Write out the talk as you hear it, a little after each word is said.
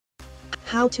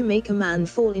How to make a man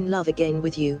fall in love again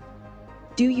with you.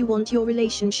 Do you want your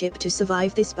relationship to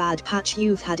survive this bad patch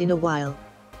you've had in a while?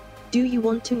 Do you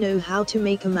want to know how to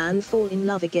make a man fall in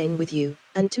love again with you,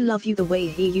 and to love you the way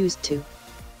he used to?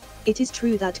 It is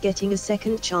true that getting a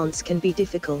second chance can be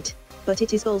difficult, but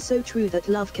it is also true that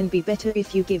love can be better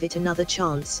if you give it another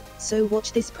chance, so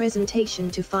watch this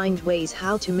presentation to find ways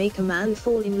how to make a man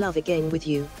fall in love again with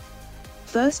you.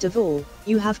 First of all,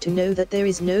 you have to know that there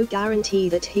is no guarantee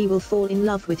that he will fall in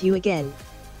love with you again.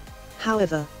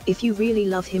 However, if you really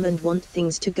love him and want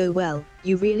things to go well,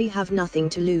 you really have nothing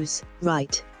to lose,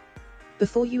 right?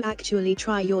 Before you actually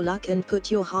try your luck and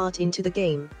put your heart into the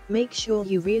game, make sure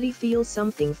you really feel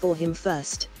something for him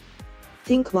first.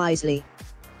 Think wisely.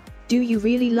 Do you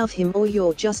really love him, or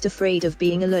you're just afraid of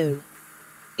being alone?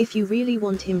 If you really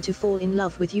want him to fall in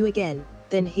love with you again,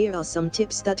 then here are some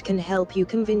tips that can help you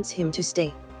convince him to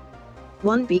stay.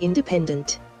 1. Be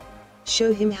independent.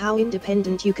 Show him how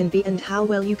independent you can be and how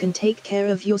well you can take care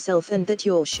of yourself, and that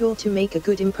you're sure to make a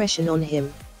good impression on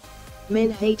him. Men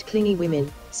hate clingy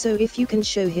women, so if you can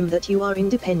show him that you are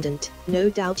independent, no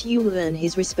doubt you will earn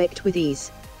his respect with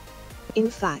ease. In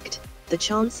fact, the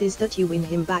chances that you win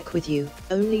him back with you,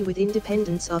 only with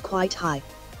independence, are quite high.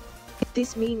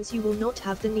 This means you will not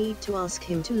have the need to ask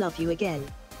him to love you again.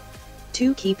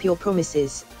 2. Keep your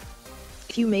promises.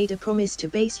 If you made a promise to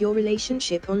base your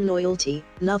relationship on loyalty,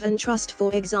 love and trust,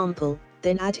 for example,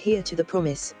 then adhere to the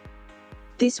promise.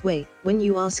 This way, when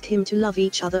you ask him to love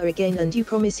each other again and you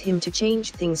promise him to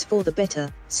change things for the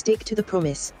better, stick to the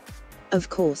promise. Of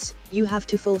course, you have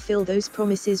to fulfill those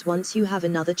promises once you have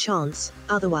another chance,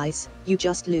 otherwise, you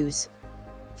just lose.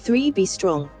 3. Be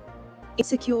strong.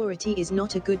 Insecurity is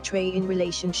not a good trait in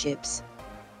relationships.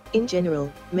 In general,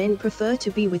 men prefer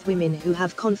to be with women who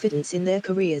have confidence in their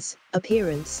careers,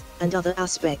 appearance, and other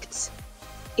aspects.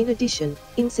 In addition,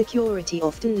 insecurity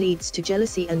often leads to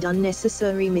jealousy and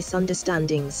unnecessary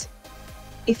misunderstandings.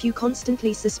 If you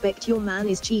constantly suspect your man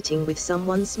is cheating with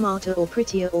someone smarter or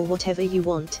prettier or whatever you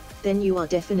want, then you are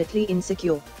definitely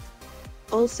insecure.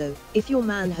 Also, if your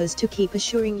man has to keep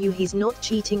assuring you he's not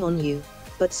cheating on you,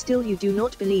 but still you do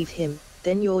not believe him,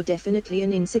 then you're definitely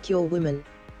an insecure woman.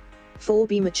 4.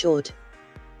 Be matured.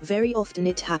 Very often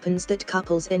it happens that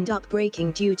couples end up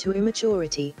breaking due to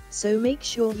immaturity, so make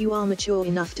sure you are mature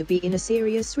enough to be in a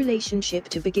serious relationship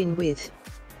to begin with.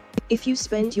 If you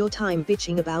spend your time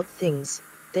bitching about things,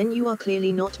 then you are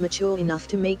clearly not mature enough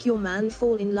to make your man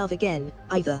fall in love again,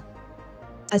 either.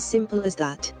 As simple as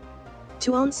that.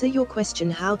 To answer your question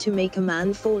how to make a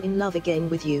man fall in love again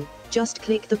with you, just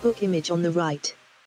click the book image on the right.